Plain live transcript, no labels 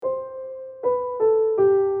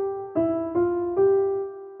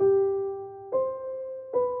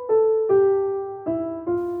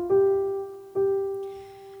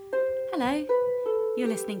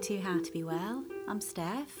listening to How to Be Well. I'm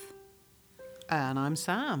Steph. And I'm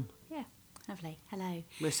Sam. Yeah, lovely. Hello.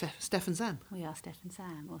 We're Steph and Sam. We are Steph and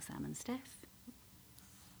Sam, or Sam and Steph.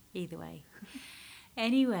 Either way.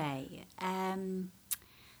 Anyway,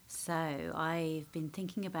 so I've been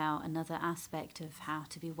thinking about another aspect of how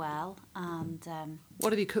to be well, and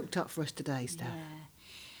what have you cooked up for us today, Steph?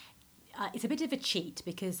 Yeah, it's a bit of a cheat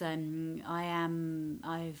because I'm writing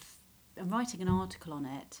an article on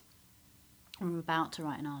it. I'm about to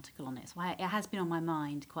write an article on it, so it has been on my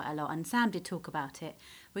mind quite a lot. And Sam did talk about it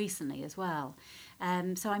recently as well.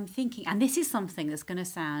 So I'm thinking, and this is something that's going to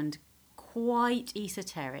sound quite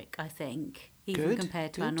esoteric, I think, even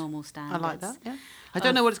compared to our normal standards. I like that. Yeah, I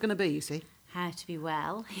don't know what it's going to be. You see, how to be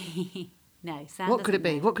well. No, Sam. What could it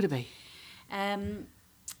be? Know. What could it be? I'm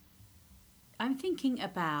thinking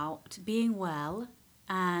about being well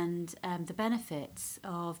and the benefits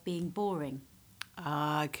of being boring.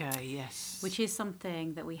 Okay, yes. Which is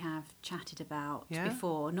something that we have chatted about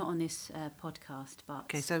before, not on this podcast, but...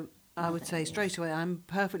 Okay, so I would say straight away, I'm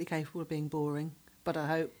perfectly capable of being boring, but I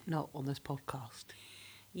hope not on this podcast.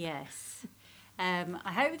 Yes. I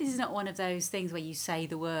hope this is not one of those things where you say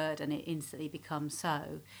the word and it instantly becomes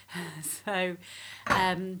so. So,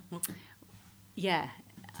 yeah.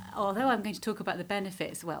 Although I'm going to talk about the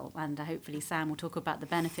benefits, and hopefully Sam will talk about the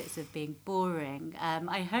benefits of being boring,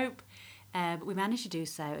 I hope... we managed to do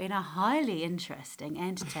so in a highly interesting,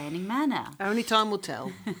 entertaining manner. Only time will tell.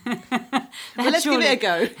 Let's give it a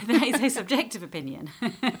go. That is a subjective opinion.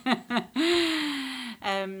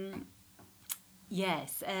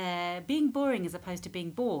 Yes, being boring as opposed to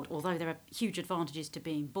being bored, although there are huge advantages to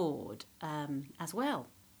being bored as well.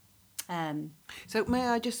 So may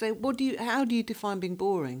I just say, how do you define being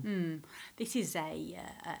boring? This is a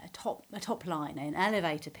top line, an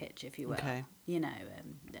elevator pitch, if you will. Okay.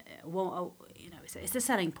 It's the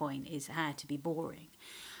selling point is how to be boring.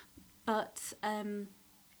 But when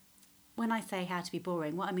I say how to be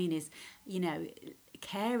boring, what I mean is,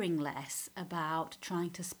 caring less about trying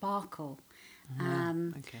to sparkle,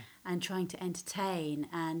 and trying to entertain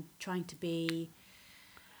and trying to be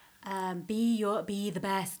the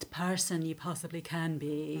best person you possibly can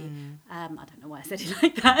be. I don't know why I said it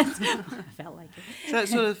like that. I felt like it. So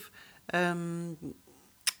it's sort of,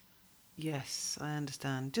 yes, I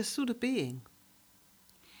understand. Just sort of being.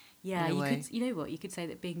 Yeah, you could say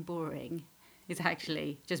that being boring is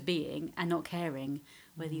actually just being and not caring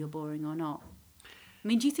whether you're boring or not. I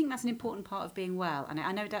mean, do you think that's an important part of being well? And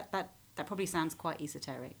I know that probably sounds quite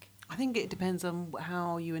esoteric. I think it depends on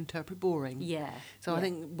how you interpret boring. Yeah. So I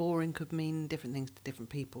think boring could mean different things to different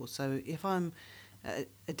people. So if I'm at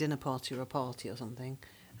a dinner party or a party or something,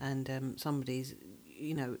 and somebody's,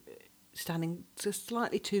 standing just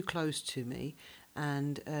slightly too close to me,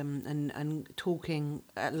 and talking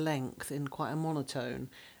at length in quite a monotone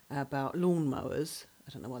about lawnmowers,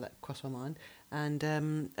 I don't know why that crossed my mind, and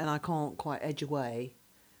I can't quite edge away.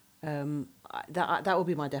 That would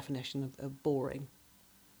be my definition of boring.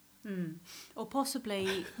 Or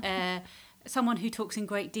possibly someone who talks in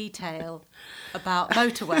great detail about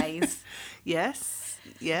motorways. Yes.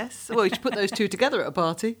 Well, you should put those two together at a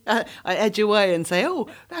party. I edge away and say, "Oh,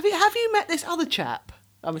 have you met this other chap?"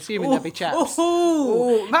 I'm assuming there'll be chaps. That's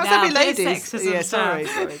there'll be ladies. Yeah, sorry.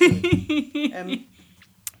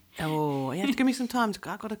 You have to give me some time.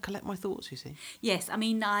 I've got to collect my thoughts, you see. Yes, I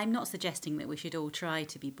mean, I'm not suggesting that we should all try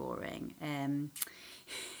to be boring.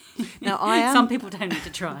 Now, I am. Some people don't need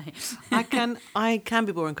to try. I can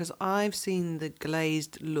be boring because I've seen the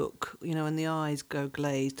glazed look, and the eyes go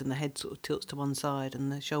glazed and the head sort of tilts to one side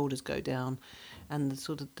and the shoulders go down, and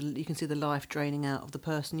you can see the life draining out of the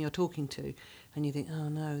person you're talking to, and you think, oh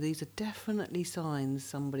no, these are definitely signs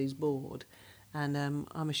somebody's bored, and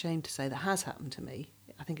I'm ashamed to say that has happened to me.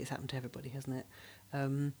 I think it's happened to everybody, hasn't it?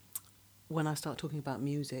 When I start talking about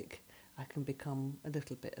music, I can become a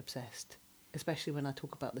little bit obsessed. Especially when I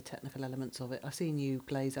talk about the technical elements of it. I've seen you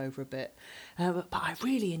glaze over a bit, but I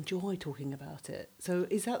really enjoy talking about it. So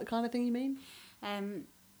is that the kind of thing you mean?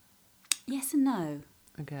 Yes and no.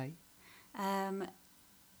 Okay.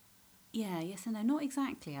 Yes and no. Not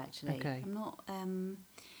exactly, actually. Okay. I'm not...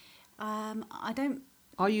 I don't...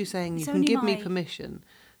 Are you saying you can give me permission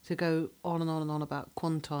to go on and on and on about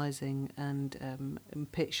quantizing and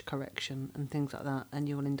pitch correction and things like that, and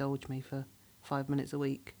you will indulge me for 5 minutes a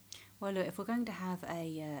week? Well, look, if we're going to have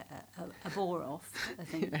a bore-off, I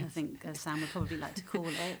think Sam would probably like to call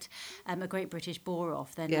it, a Great British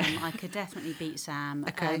bore-off, then I could definitely beat Sam.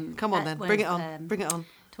 Okay, come on then, bring it on, bring it on.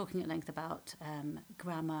 Talking at length about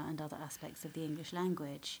grammar and other aspects of the English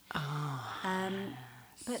language.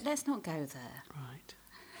 But let's not go there. Right.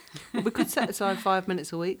 Well, we could set aside 5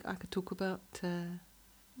 minutes a week. I could talk about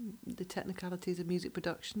the technicalities of music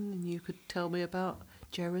production, and you could tell me about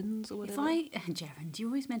gerunds or If whatever. gerunds, you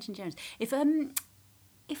always mention gerunds.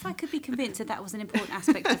 If I could be convinced that was an important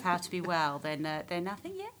aspect of how to be well, then I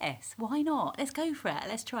think yes, why not? Let's go for it.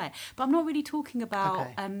 Let's try it. But I'm not really talking about.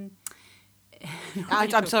 Okay.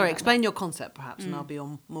 I'm sorry. Explain your concept, perhaps, and I'll be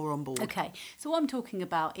more on board. Okay, so what I'm talking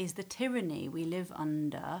about is the tyranny we live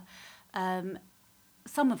under.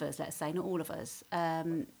 Some of us, let's say, not all of us,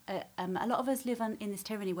 a lot of us live in this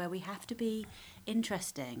tyranny where we have to be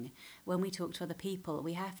interesting when we talk to other people.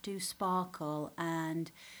 We have to sparkle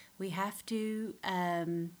and we have to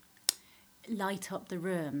light up the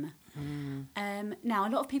room. Now, a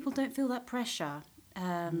lot of people don't feel that pressure.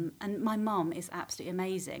 And my mum is absolutely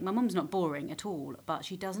amazing. My mum's not boring at all, but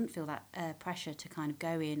she doesn't feel that pressure to kind of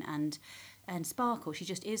go in and sparkle. She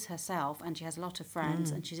just is herself, and she has a lot of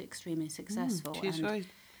friends, and she's extremely successful.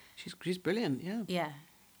 She's brilliant. Yeah.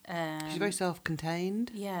 Yeah. She's very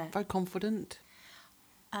self-contained. Yeah. Very confident.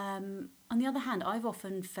 On the other hand, I've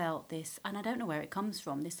often felt this, and I don't know where it comes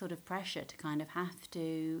from, this sort of pressure to kind of have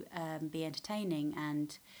to be entertaining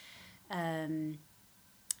and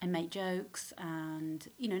make jokes, and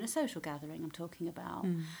in a social gathering I'm talking about.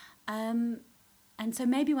 And so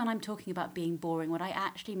maybe when I'm talking about being boring, what I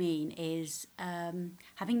actually mean is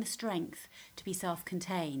having the strength to be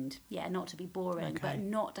self-contained, not to be boring, but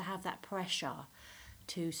not to have that pressure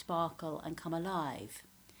to sparkle and come alive.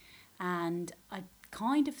 And I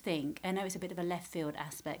kind of think, I know it's a bit of a left field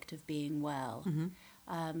aspect of being well,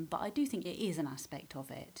 but I do think it is an aspect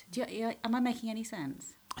of it. Am I making any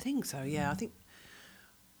sense? I think so. Yeah. I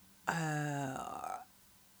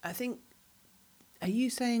think. Are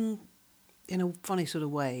you saying, in a funny sort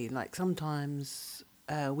of way, like sometimes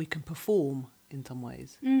we can perform in some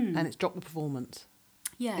ways, and it's drop the performance?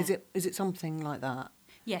 Yeah. Is it something like that?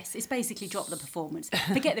 Yes, it's basically drop the performance.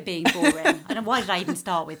 Forget the being boring. And why did I even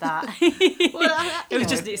start with that? It was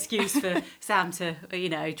just an excuse for Sam to,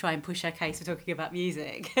 try and push her case for talking about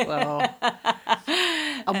music. Well,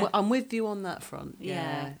 I'm with you on that front.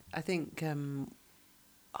 Yeah. I think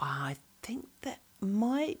that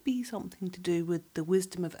might be something to do with the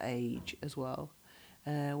wisdom of age as well.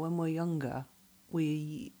 When we're younger,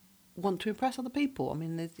 we want to impress other people. I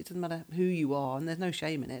mean, it doesn't matter who you are, and there's no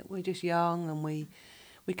shame in it. We're just young, and we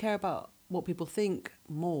care about what people think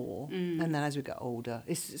more. And then as we get older,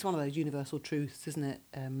 it's one of those universal truths, isn't it?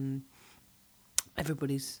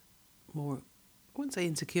 Everybody's more, I wouldn't say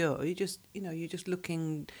insecure. You're just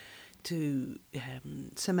looking to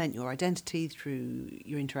cement your identity through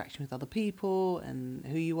your interaction with other people and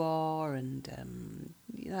who you are, and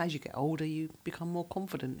as you get older you become more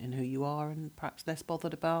confident in who you are and perhaps less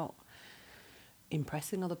bothered about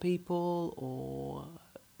impressing other people, or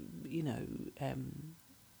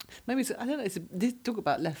maybe I don't know. This talk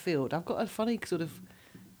about left field. I've got a funny sort of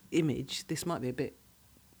image. This might be a bit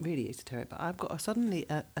really esoteric, but I've got suddenly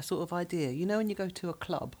a sort of idea. When you go to a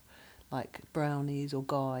club, like Brownies or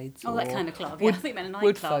Guides. Oh, or that kind of club. I think you meant a nightclub.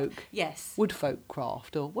 Woodfolk. Yes. Woodfolk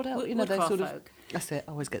craft, or what else? Woodcraft those sort of. folk. That's it.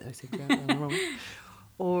 I always get those things wrong.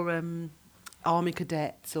 Or army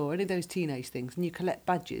cadets, or any of those teenage things, and you collect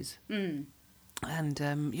badges.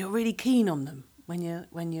 And you're really keen on them when you're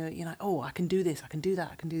like, oh, I can do this, I can do that,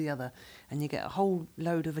 I can do the other, and you get a whole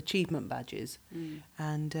load of achievement badges.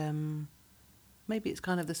 And maybe it's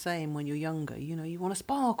kind of the same when you're younger. You want to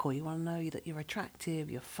sparkle, you want to know that you're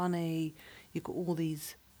attractive, you're funny, you've got all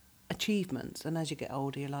these achievements, and as you get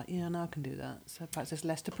older you're like, no, I can do that, so perhaps there's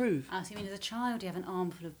less to prove. So you mean as a child you have an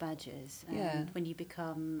armful of badges, and when you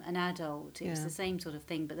become an adult it's the same sort of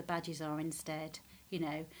thing, but the badges are instead,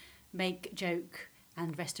 make joke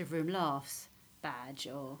and rest of room laughs badge,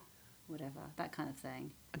 or whatever, that kind of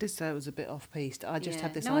thing. I did say it was a bit off-piste. I just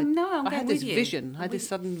had this I'm I had this with you. vision. I had this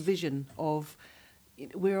sudden vision of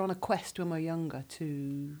we're on a quest when we're younger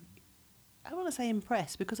to, I don't want to say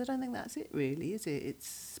impress, because I don't think that's it really, is it? It's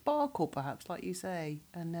sparkle perhaps, like you say.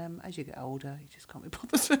 And as you get older, you just can't be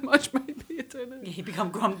bothered so much, maybe. I don't know. Yeah, you become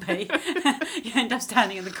grumpy. You end up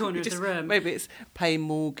standing in the corner of the room. Maybe it's pay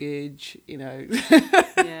mortgage,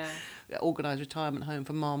 Yeah. Organise retirement home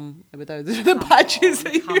for mum. Maybe those are the badges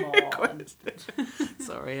that you request.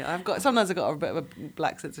 Sorry, sometimes I've got a bit of a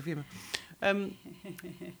black sense of humour.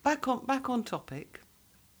 Back on topic.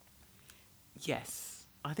 Yes,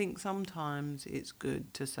 I think sometimes it's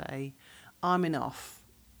good to say, I'm enough,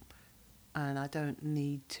 and I don't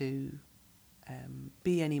need to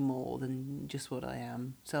be any more than just what I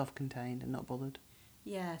am, self-contained and not bothered.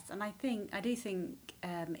 Yes, and I do think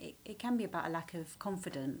it can be about a lack of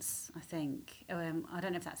confidence, I think. I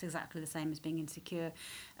don't know if that's exactly the same as being insecure.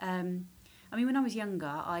 When I was younger,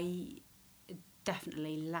 I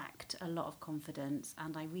definitely lacked a lot of confidence,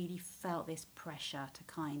 and I really felt this pressure to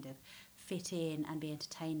kind of fit in and be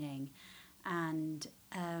entertaining. And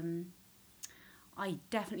I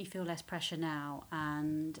definitely feel less pressure now,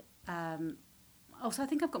 and also I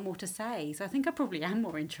think I've got more to say, so I think I probably am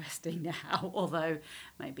more interesting now, although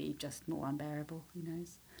maybe just more unbearable, who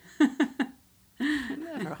knows.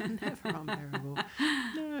 Never unbearable.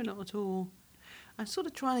 No, not at all. I'm sort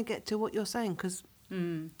of trying to get to what you're saying, because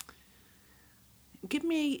give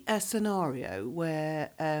me a scenario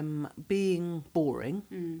where being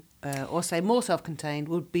boring, or say more self-contained,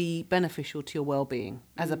 would be beneficial to your well-being,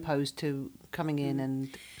 as opposed to coming in and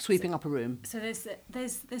sweeping up a room. So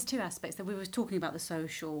there's two aspects. That we were talking about the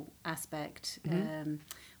social aspect,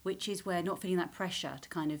 which is where not feeling that pressure to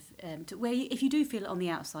kind of where if you do feel it on the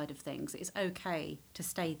outside of things, it's okay to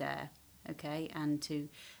stay there, okay, and to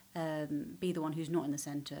be the one who's not in the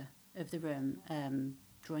centre of the room,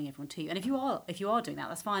 drawing everyone to you. And if you are doing that,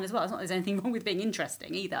 that's fine as well. It's not there's anything wrong with being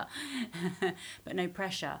interesting either, but no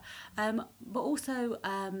pressure. But also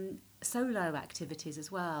solo activities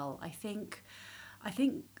as well. I think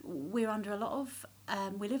we're under a lot of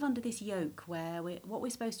we live under this yoke where what we're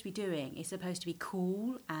supposed to be doing is supposed to be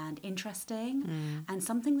cool and interesting and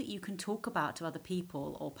something that you can talk about to other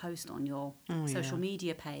people or post on your social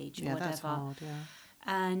media page or whatever. That's hard, yeah.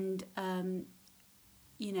 And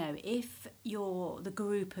you know, if you're the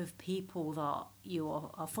group of people that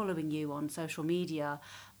are following you on social media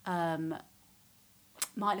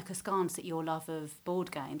might look askance at your love of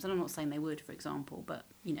board games, and I'm not saying they would, for example, but,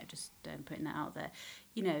 you know, just putting that out there,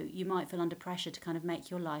 you know, you might feel under pressure to kind of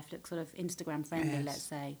make your life look sort of Instagram friendly, Yes. let's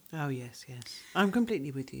say. Oh, yes. I'm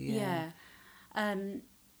completely with you, Yeah. And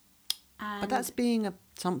but that's being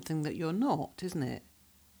something that you're not, isn't it?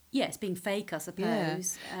 yeah, it's being fake, I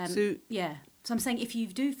suppose. Yeah. So I'm saying if you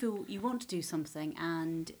do feel you want to do something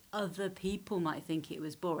and other people might think it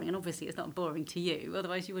was boring, and obviously it's not boring to you,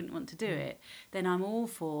 otherwise you wouldn't want to do it, then I'm all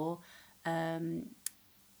for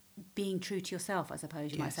being true to yourself, I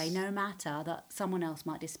suppose you might say, no matter that someone else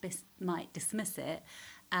might dismiss it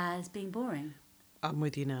as being boring. I'm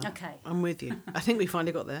with you now. Okay. I'm with you. I think we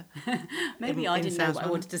finally got there. Maybe I didn't know what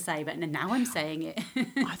I wanted to say, but now I'm saying it.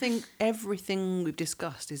 I think everything we've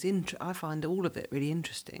discussed is I find all of it really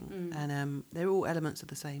interesting, and they're all elements of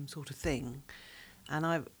the same sort of thing. And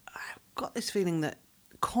I've got this feeling that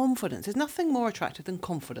confidence, there's nothing more attractive than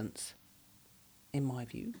confidence, in my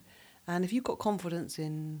view. And if you've got confidence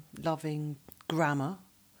in loving grammar,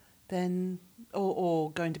 then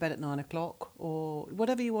or going to bed at 9 o'clock, or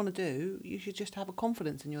whatever you want to do, you should just have a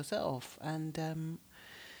confidence in yourself. And the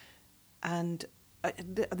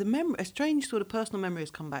memory, a strange sort of personal memory has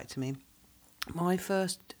come back to me. My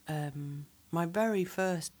very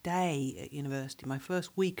first day at university, my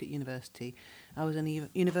first week at university, I was in a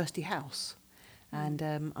university house. And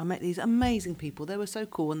I met these amazing people. They were so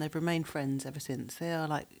cool, and they've remained friends ever since. They are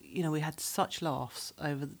like, you know, we had such laughs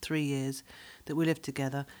over the 3 years that we lived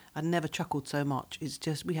together. I'd never chuckled so much. It's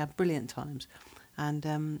just, we had brilliant times.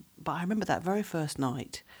 And but I remember that very first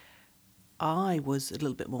night, I was a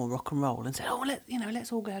little bit more rock and roll and said, oh,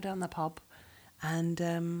 let's all go down the pub.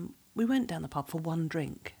 And we went down the pub for one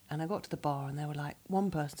drink. And I got to the bar, and they were like,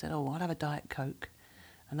 one person said, oh, I'll have a Diet Coke.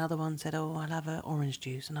 Another one said, oh, I'll have an orange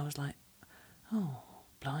juice. And I was like, oh,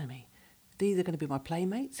 blimey! These are going to be my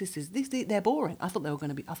playmates. They're boring. I thought they were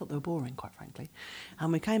boring, quite frankly.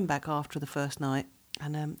 And we came back after the first night,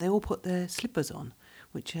 and they all put their slippers on,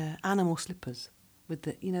 which are animal slippers with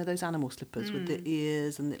those animal slippers with the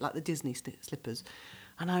ears and like the Disney slippers.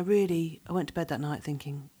 And I went to bed that night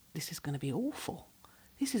thinking, this is going to be awful.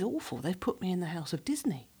 This is awful. They've put me in the house of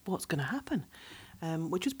Disney. What's going to happen?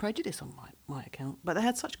 Which was prejudice on my account. But they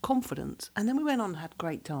had such confidence, and then we went on and had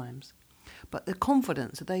great times. But the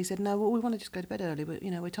confidence that they said, no, well, we want to just go to bed early, but,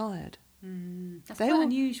 we're tired. That's quite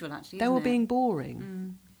unusual, actually, They were being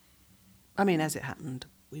boring. I mean, as it happened,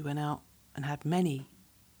 we went out and had many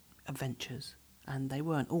adventures, and they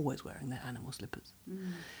weren't always wearing their animal slippers.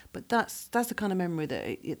 But that's the kind of memory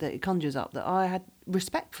that it conjures up, that I had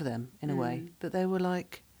respect for them, in a way, that they were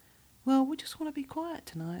like, well, we just want to be quiet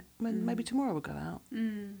tonight. Maybe tomorrow we'll go out.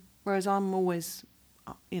 Whereas I'm always,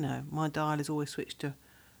 my dial is always switched to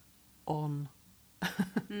on.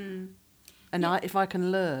 And if I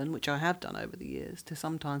can learn, which I have done over the years, to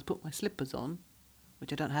sometimes put my slippers on,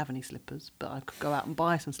 which I don't have any slippers, but I could go out and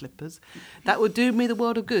buy some slippers, that would do me the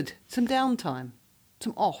world of good. Some downtime,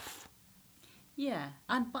 some off. Yeah,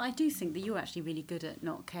 but I do think that you're actually really good at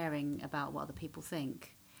not caring about what other people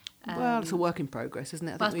think. Well, it's a work in progress, isn't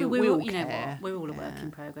it? I think we all you know care. what, we're all a work in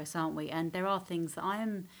progress, aren't we? And there are things that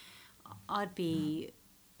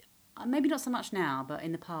maybe not so much now, but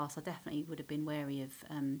in the past, I definitely would have been wary of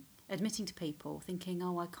admitting to people, thinking,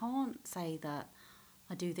 oh, I can't say that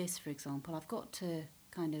I do this, for example. I've got to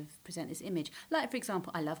kind of present this image. Like, for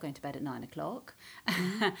example, I love going to bed at 9 o'clock.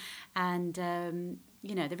 And,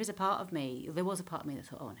 there is a part of me, there was a part of me that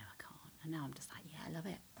thought, oh, no, I can't. And now I'm just like, yeah, I love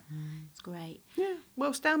it. It's great. Yeah,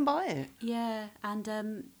 well, stand by it. Yeah, and,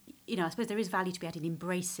 I suppose there is value to be had in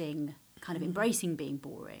embracing being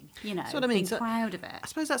boring, That's what I mean. being proud of it. I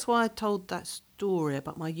suppose that's why I told that story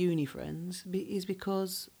about my uni friends, is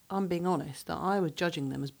because I'm being honest, that I was judging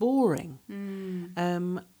them as boring.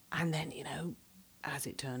 And then, as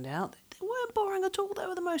it turned out, they weren't boring at all. They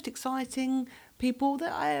were the most exciting people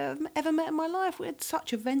that I have ever met in my life. We had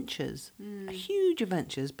such adventures, huge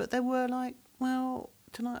adventures, but they were like, well,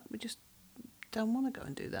 tonight we just don't want to go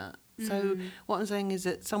and do that. So what I'm saying is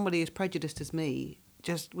that somebody as prejudiced as me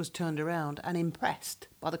just was turned around and impressed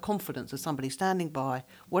by the confidence of somebody standing by.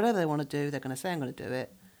 Whatever they want to do, they're going to say, I'm going to do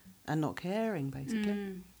it, and not caring,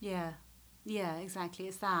 basically. Yeah, exactly.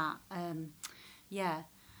 It's that. And,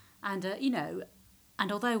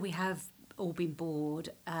 and although we have all been bored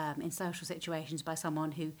in social situations by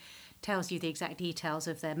someone who tells you the exact details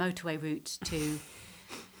of their motorway route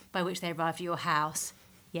by which they arrive at your house,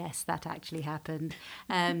 yes, that actually happened.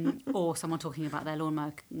 Or someone talking about their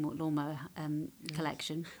lawnmower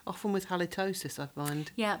collection. Often with halitosis, I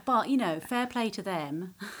find. Yeah, but, fair play to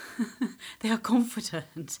them. They are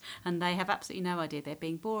confident and they have absolutely no idea they're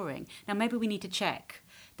being boring. Now, maybe we need to check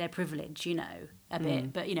their privilege, a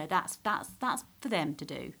bit. But, that's for them to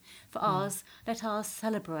do. For us, let us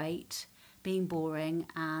celebrate being boring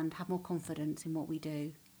and have more confidence in what we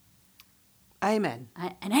do. Amen.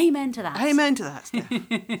 And amen to that. Amen to that, Steph.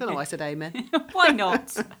 Don't know why I said amen. Why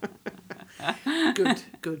not? Good.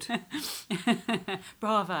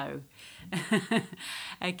 Bravo.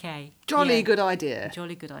 Okay. Jolly good idea.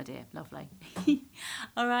 Jolly good idea. Lovely.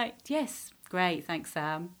 All right. Yes. Great. Thanks,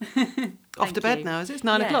 Sam. Off to bed now, is it? It's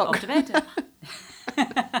 9 o'clock. Off to bed.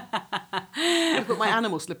 I've got my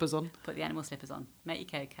animal slippers on. Put the animal slippers on.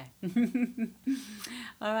 Make your cocoa.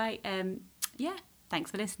 All right.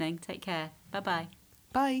 Thanks for listening. Take care. Bye-bye.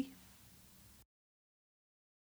 Bye.